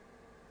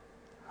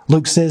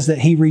 Luke says that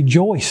He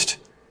rejoiced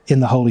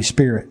in the Holy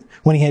Spirit.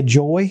 When He had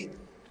joy,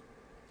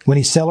 when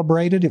He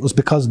celebrated, it was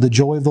because the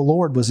joy of the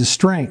Lord was His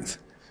strength.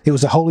 It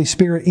was the Holy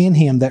Spirit in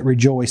Him that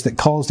rejoiced, that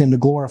caused Him to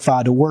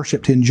glorify, to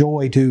worship, to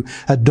enjoy, to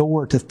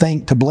adore, to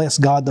thank, to bless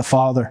God the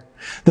Father.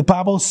 The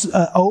Bible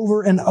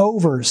over and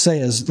over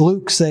says,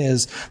 Luke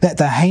says, that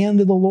the hand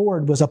of the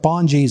Lord was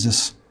upon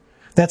Jesus.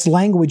 That's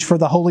language for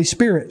the Holy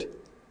Spirit.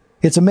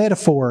 It's a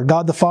metaphor.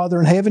 God the Father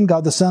in heaven,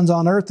 God the Son's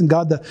on earth, and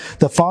God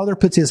the Father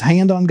puts His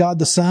hand on God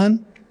the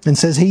Son and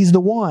says He's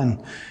the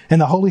one. And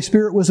the Holy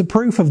Spirit was a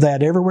proof of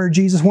that. Everywhere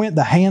Jesus went,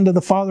 the hand of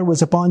the Father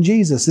was upon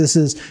Jesus. This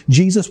is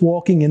Jesus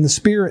walking in the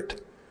Spirit.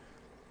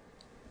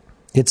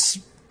 It's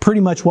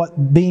pretty much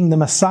what being the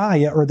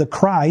Messiah or the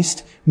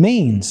Christ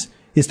means,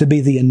 is to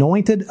be the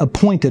anointed,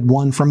 appointed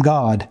one from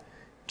God.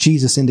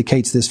 Jesus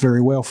indicates this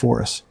very well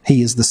for us.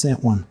 He is the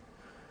sent one.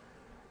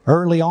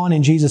 Early on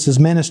in Jesus'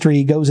 ministry,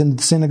 He goes into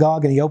the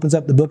synagogue and He opens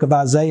up the book of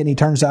Isaiah and He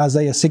turns to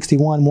Isaiah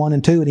 61, 1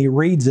 and 2 and He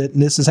reads it,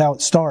 and this is how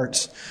it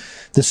starts.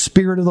 The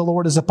Spirit of the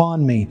Lord is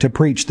upon me to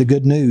preach the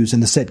good news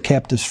and to set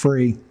captives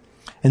free,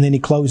 And then he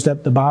closed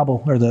up the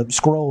Bible or the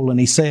scroll and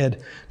he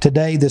said,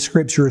 today the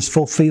scripture is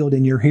fulfilled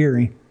in your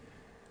hearing.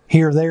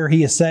 Here, there,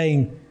 he is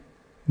saying,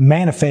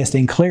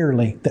 manifesting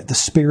clearly that the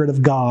Spirit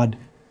of God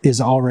is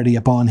already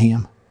upon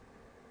him.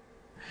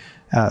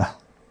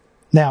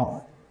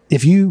 Now,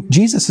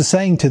 Jesus is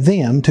saying to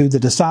them, to the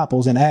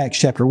disciples in Acts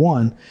chapter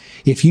 1,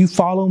 if you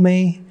follow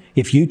me,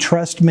 if you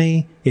trust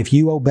me, if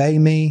you obey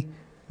me,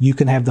 you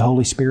can have the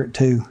Holy Spirit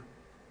too.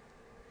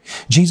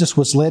 Jesus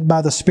was led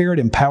by the Spirit,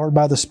 empowered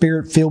by the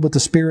Spirit, filled with the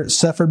Spirit,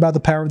 suffered by the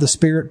power of the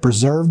Spirit,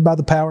 preserved by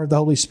the power of the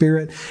Holy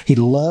Spirit. He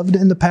loved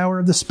in the power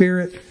of the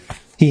Spirit.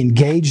 He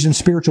engaged in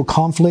spiritual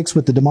conflicts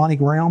with the demonic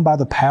realm by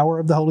the power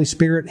of the Holy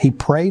Spirit. He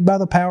prayed by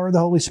the power of the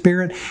Holy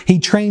Spirit. He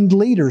trained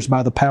leaders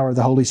by the power of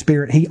the Holy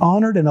Spirit. He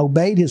honored and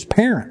obeyed his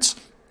parents,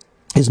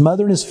 his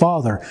mother and his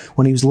father,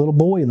 when he was a little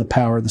boy in the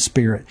power of the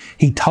Spirit.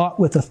 He taught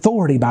with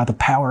authority by the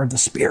power of the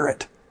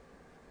Spirit.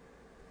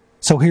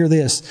 So hear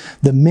this.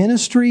 The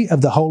ministry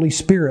of the Holy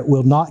Spirit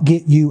will not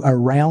get you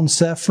around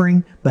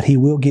suffering, but He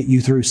will get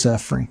you through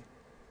suffering.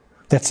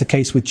 That's the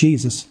case with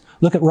Jesus.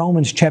 Look at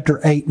Romans chapter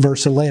 8,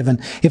 verse 11.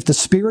 If the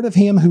Spirit of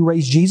Him who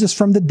raised Jesus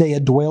from the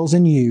dead dwells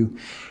in you,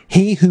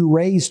 He who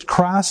raised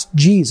Christ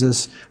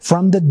Jesus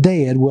from the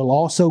dead will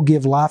also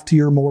give life to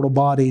your mortal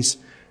bodies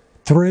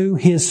through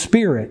His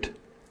Spirit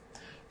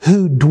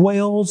who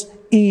dwells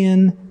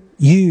in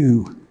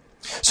you.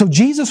 So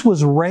Jesus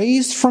was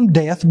raised from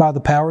death by the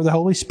power of the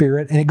Holy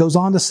Spirit, and it goes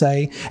on to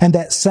say, and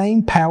that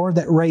same power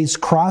that raised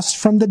Christ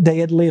from the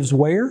dead lives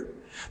where?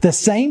 The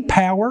same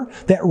power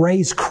that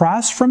raised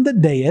Christ from the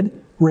dead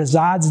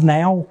resides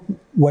now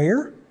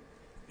where?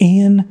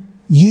 In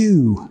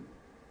you.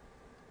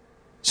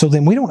 So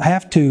then we don't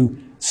have to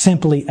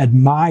simply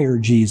admire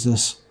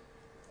Jesus.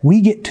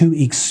 We get to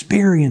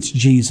experience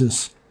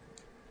Jesus.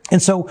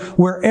 And so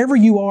wherever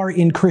you are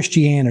in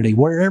Christianity,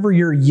 wherever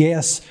your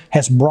yes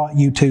has brought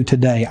you to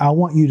today, I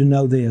want you to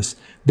know this.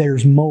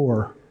 There's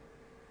more.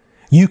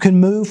 You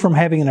can move from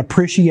having an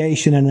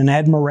appreciation and an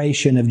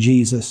admiration of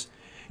Jesus.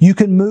 You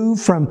can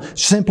move from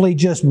simply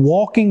just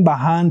walking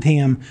behind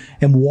Him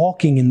and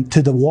walking in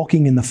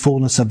the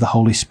fullness of the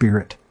Holy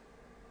Spirit.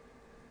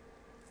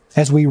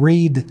 As we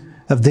read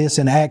of this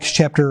in Acts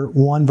chapter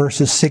 1,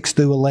 verses 6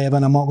 through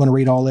 11, I'm not going to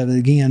read all of it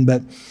again,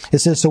 but it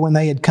says, so when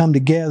they had come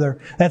together,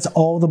 that's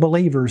all the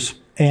believers.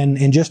 And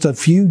in just a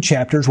few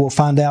chapters, we'll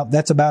find out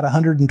that's about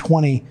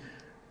 120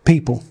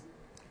 people.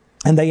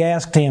 And they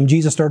asked Him,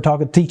 Jesus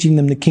started teaching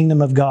them the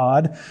kingdom of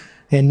God.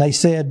 And they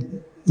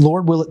said,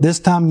 Lord, will at this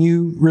time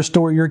you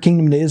restore your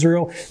kingdom to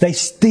Israel? They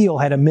still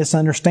had a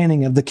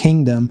misunderstanding of the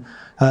kingdom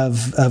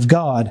of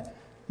God.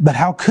 But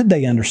how could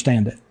they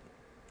understand it?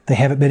 They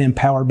haven't been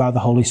empowered by the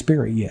Holy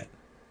Spirit yet.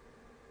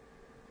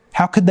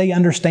 How could they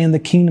understand the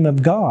kingdom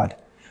of God?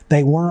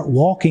 They weren't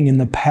walking in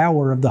the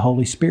power of the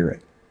Holy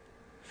Spirit.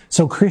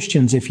 So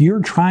Christians, if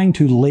you're trying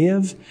to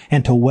live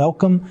and to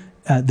welcome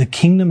the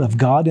kingdom of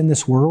God in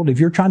this world, if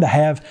you're trying to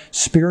have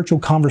spiritual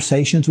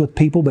conversations with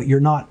people, but you're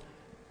not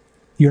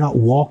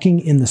walking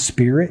in the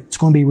Spirit, it's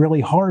going to be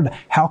really hard.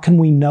 How can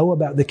we know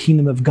about the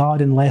kingdom of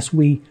God unless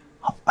we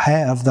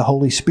have the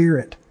Holy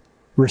Spirit,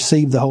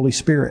 receive the Holy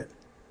Spirit?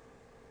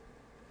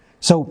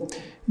 So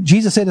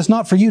Jesus said it's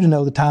not for you to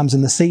know the times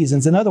and the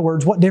seasons. In other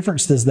words, what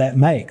difference does that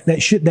make?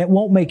 That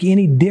won't make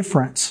any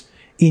difference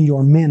in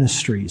your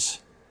ministries.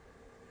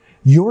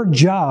 Your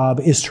job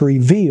is to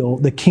reveal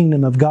the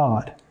kingdom of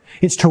God.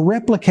 It's to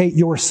replicate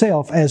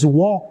yourself as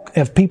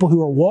people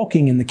who are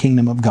walking in the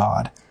kingdom of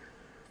God.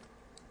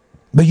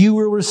 But you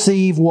will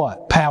receive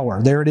what?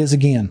 Power. There it is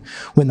again.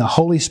 When the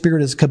Holy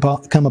Spirit has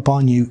come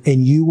upon you,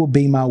 and you will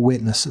be my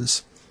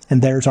witnesses.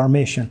 And there's our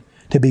mission.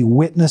 To be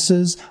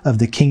witnesses of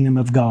the kingdom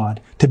of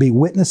God. To be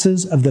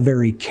witnesses of the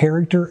very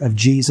character of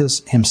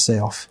Jesus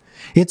Himself.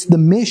 It's the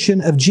mission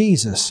of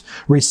Jesus.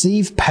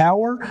 Receive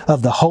power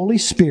of the Holy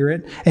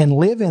Spirit and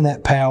live in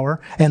that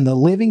power, and the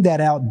living that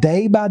out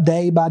day by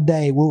day by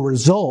day will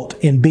result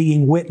in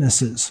being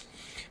witnesses.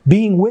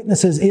 Being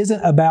witnesses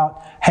isn't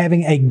about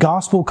having a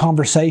gospel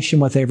conversation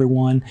with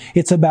everyone.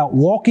 It's about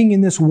walking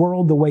in this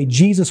world the way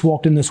Jesus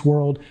walked in this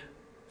world,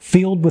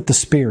 filled with the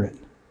Spirit,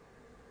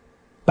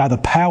 by the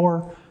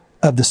power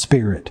of the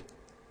Spirit.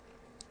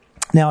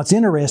 Now it's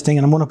interesting,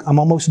 and I'm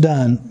almost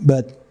done,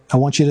 but I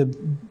want you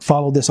to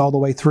follow this all the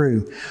way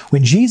through.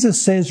 When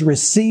Jesus says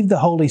receive the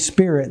Holy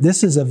Spirit,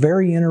 this is a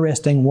very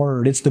interesting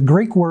word. It's the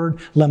Greek word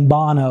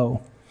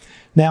lambano.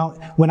 Now,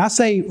 when I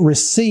say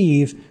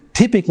receive,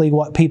 typically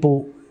what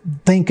people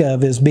think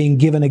of as being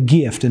given a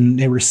gift, and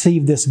they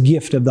receive this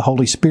gift of the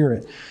Holy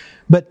Spirit.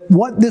 But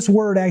what this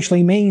word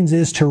actually means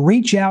is to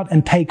reach out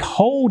and take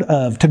hold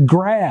of, to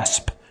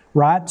grasp.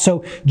 Right?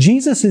 So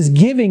Jesus is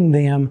giving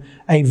them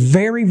a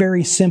very,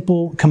 very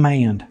simple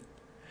command.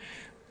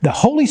 The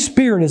Holy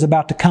Spirit is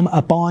about to come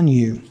upon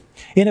you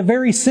in a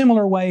very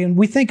similar way, and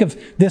we think of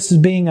this as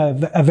being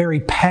a very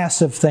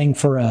passive thing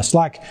for us.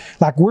 Like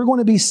we're going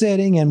to be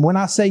sitting, and when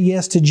I say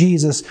yes to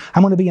Jesus,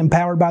 I'm going to be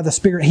empowered by the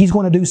Spirit. He's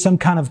going to do some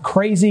kind of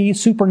crazy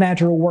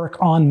supernatural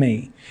work on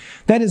me.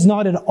 That is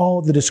not at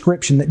all the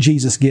description that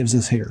Jesus gives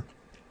us here.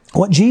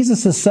 What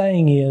Jesus is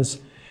saying is,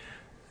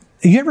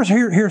 You ever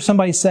hear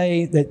somebody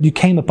say that you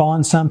came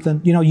upon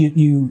something? You know,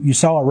 you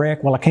saw a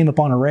wreck. Well, I came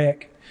upon a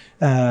wreck.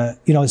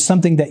 It's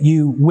something that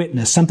you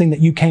witnessed, something that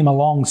you came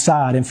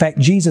alongside. In fact,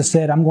 Jesus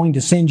said, I'm going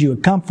to send you a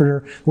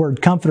comforter. The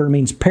word comforter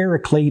means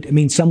paraclete. It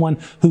means someone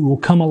who will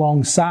come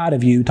alongside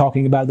of you,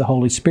 talking about the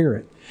Holy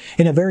Spirit.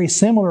 In a very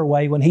similar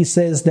way, when He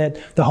says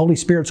that the Holy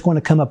Spirit's going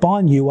to come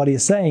upon you, what He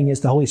is saying is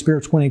the Holy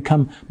Spirit's going to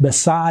come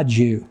beside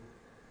you.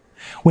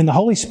 When the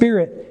Holy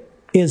Spirit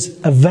is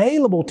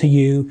available to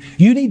you,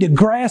 you need to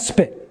grasp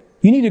it.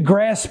 You need to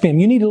grasp Him.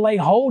 You need to lay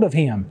hold of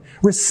Him.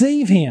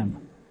 Receive Him.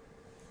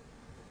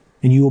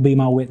 And you will be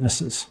my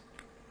witnesses.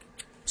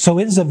 So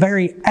it is a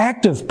very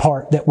active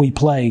part that we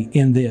play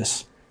in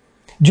this.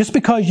 Just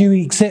because you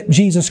accept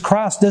Jesus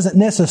Christ doesn't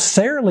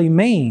necessarily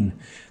mean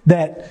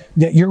that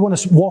you're going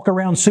to walk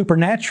around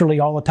supernaturally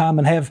all the time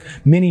and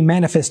have many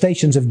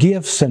manifestations of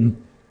gifts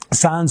and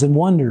signs and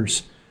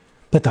wonders.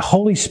 But the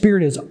Holy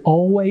Spirit is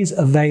always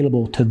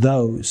available to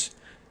those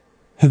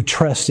who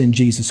trust in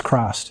Jesus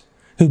Christ,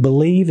 who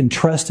believe and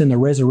trust in the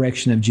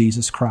resurrection of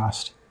Jesus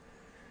Christ.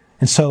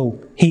 And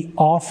so He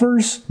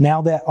offers,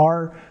 now that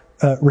our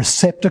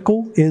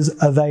receptacle is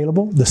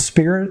available, the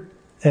Spirit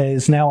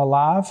is now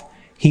alive,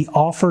 He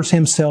offers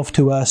Himself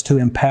to us to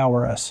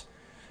empower us.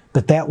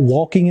 But that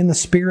walking in the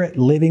Spirit,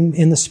 living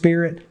in the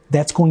Spirit,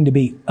 that's going to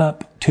be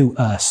up to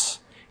us.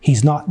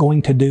 He's not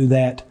going to do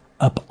that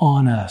up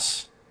on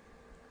us.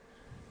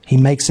 He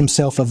makes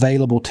Himself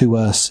available to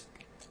us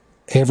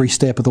every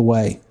step of the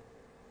way.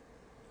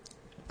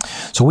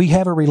 So we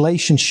have a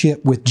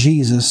relationship with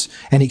Jesus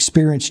and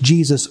experience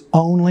Jesus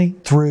only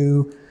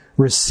through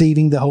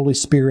receiving the Holy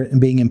Spirit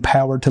and being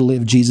empowered to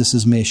live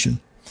Jesus'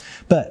 mission.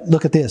 But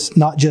look at this,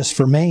 not just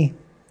for me.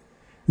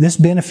 This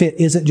benefit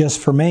isn't just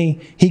for me.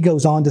 He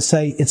goes on to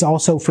say it's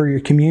also for your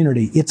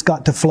community. It's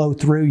got to flow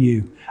through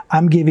you.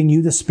 I'm giving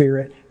you the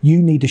Spirit.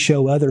 You need to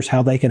show others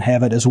how they can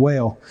have it as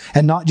well.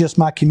 And not just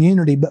my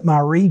community, but my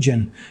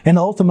region, and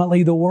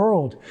ultimately the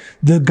world.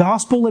 The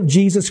gospel of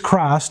Jesus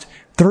Christ,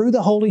 through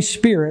the Holy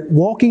Spirit,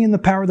 walking in the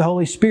power of the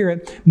Holy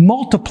Spirit,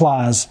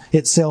 multiplies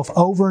itself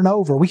over and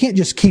over. We can't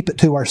just keep it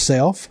to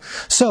ourselves.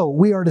 So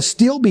we are to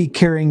still be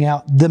carrying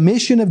out the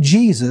mission of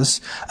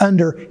Jesus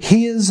under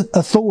His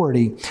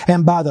authority.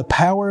 And by the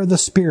power of the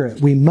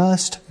Spirit, we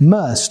must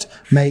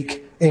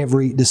make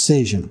every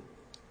decision.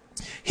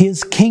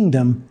 His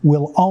kingdom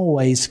will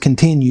always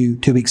continue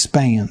to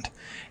expand.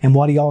 And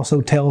what He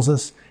also tells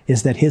us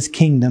is that His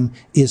kingdom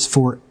is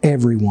for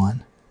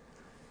everyone.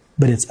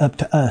 But it's up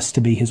to us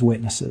to be His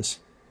witnesses.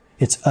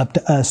 It's up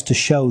to us to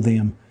show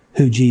them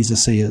who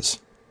Jesus is.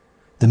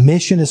 The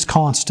mission is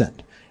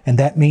constant, and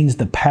that means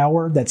the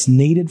power that's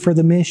needed for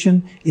the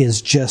mission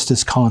is just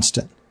as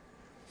constant.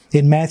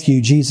 In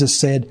Matthew, Jesus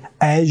said,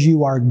 as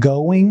you are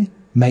going,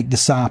 make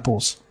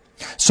disciples.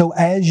 So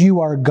as you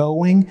are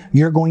going,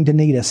 you're going to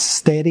need a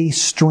steady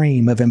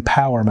stream of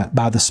empowerment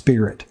by the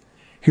Spirit.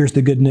 Here's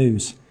the good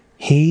news.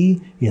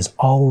 He is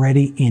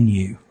already in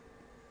you.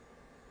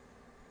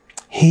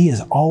 He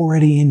is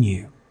already in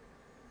you.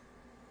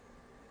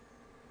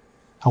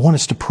 I want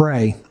us to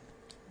pray,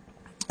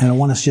 and I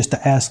want us just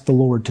to ask the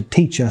Lord to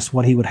teach us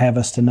what He would have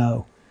us to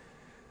know,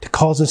 to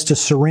cause us to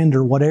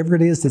surrender whatever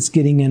it is that's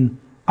getting in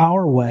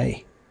our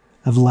way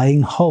of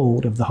laying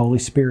hold of the Holy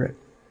Spirit.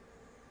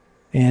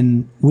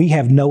 And we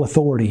have no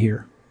authority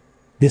here.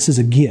 This is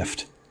a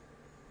gift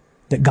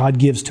that God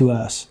gives to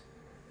us.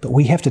 But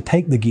we have to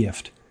take the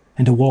gift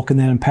and to walk in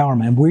that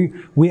empowerment.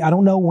 And I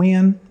don't know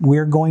when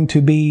we're going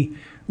to be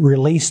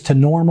released to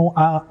normal.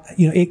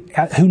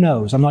 Who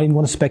knows? I'm not even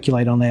going to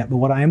speculate on that. But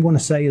what I am going to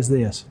say is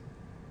this.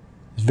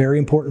 It's very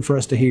important for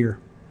us to hear.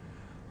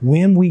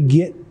 When we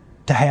get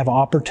to have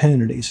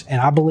opportunities,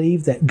 and I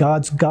believe that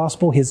God's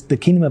gospel, the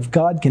kingdom of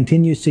God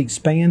continues to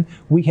expand,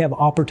 we have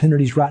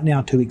opportunities right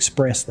now to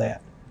express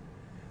that.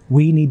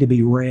 We need to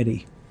be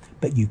ready.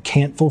 But you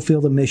can't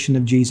fulfill the mission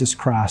of Jesus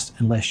Christ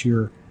unless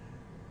you're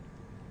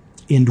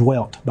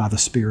indwelt by the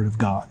Spirit of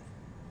God,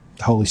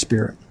 the Holy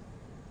Spirit.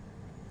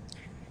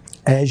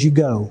 As you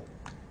go,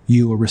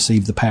 you will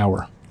receive the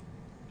power.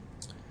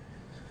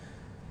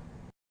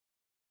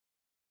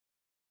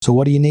 So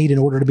what do you need in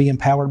order to be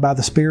empowered by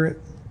the Spirit?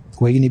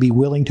 Well, you need to be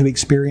willing to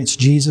experience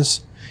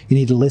Jesus. You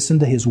need to listen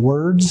to His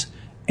words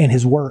and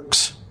His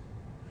works.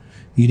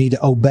 You need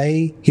to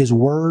obey His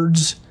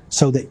words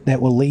so that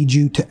will lead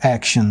you to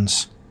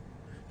actions,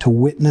 to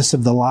witness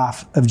of the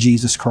life of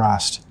Jesus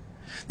Christ.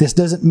 This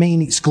doesn't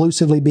mean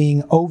exclusively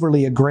being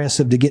overly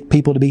aggressive to get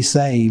people to be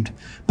saved,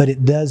 but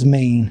it does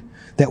mean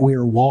that we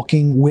are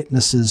walking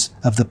witnesses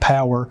of the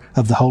power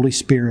of the Holy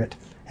Spirit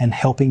and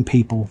helping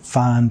people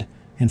find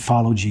and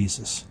follow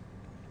Jesus.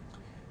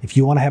 If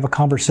you want to have a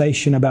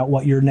conversation about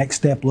what your next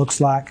step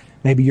looks like,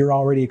 maybe you're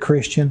already a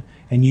Christian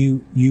and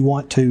you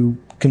want to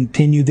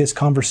continue this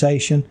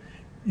conversation,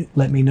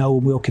 let me know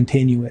and we'll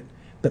continue it.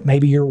 But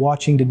maybe you're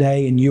watching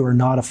today and you are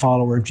not a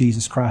follower of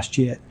Jesus Christ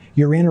yet.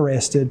 You're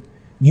interested.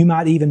 You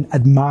might even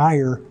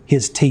admire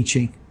His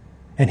teaching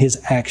and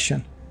His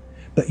action,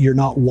 but you're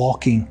not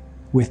walking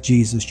with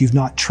Jesus. You've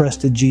not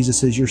trusted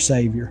Jesus as your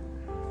Savior.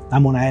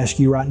 I'm going to ask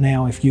you right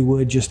now, if you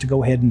would, just to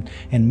go ahead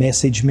and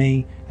message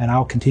me, and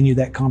I'll continue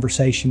that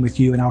conversation with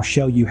you, and I'll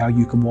show you how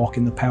you can walk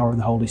in the power of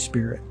the Holy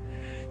Spirit.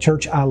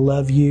 Church, I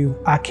love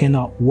you. I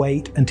cannot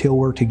wait until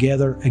we're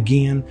together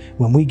again.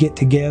 When we get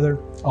together,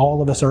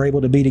 all of us are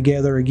able to be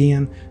together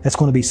again. That's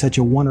going to be such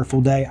a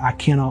wonderful day. I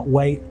cannot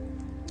wait.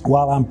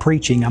 While I'm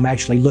preaching, I'm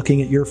actually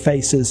looking at your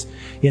faces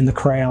in the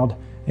crowd.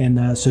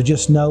 And so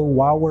just know,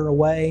 while we're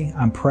away,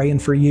 I'm praying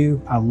for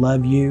you. I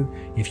love you.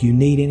 If you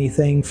need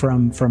anything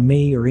from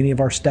me or any of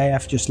our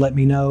staff, just let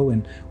me know,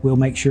 and we'll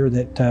make sure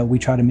that we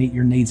try to meet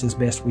your needs as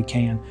best we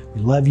can.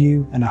 We love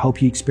you, and I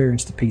hope you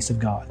experience the peace of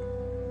God.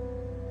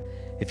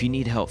 If you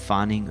need help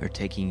finding or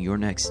taking your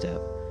next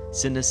step,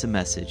 send us a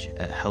message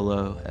at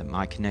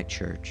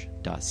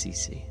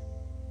hello@myconnectchurch.cc.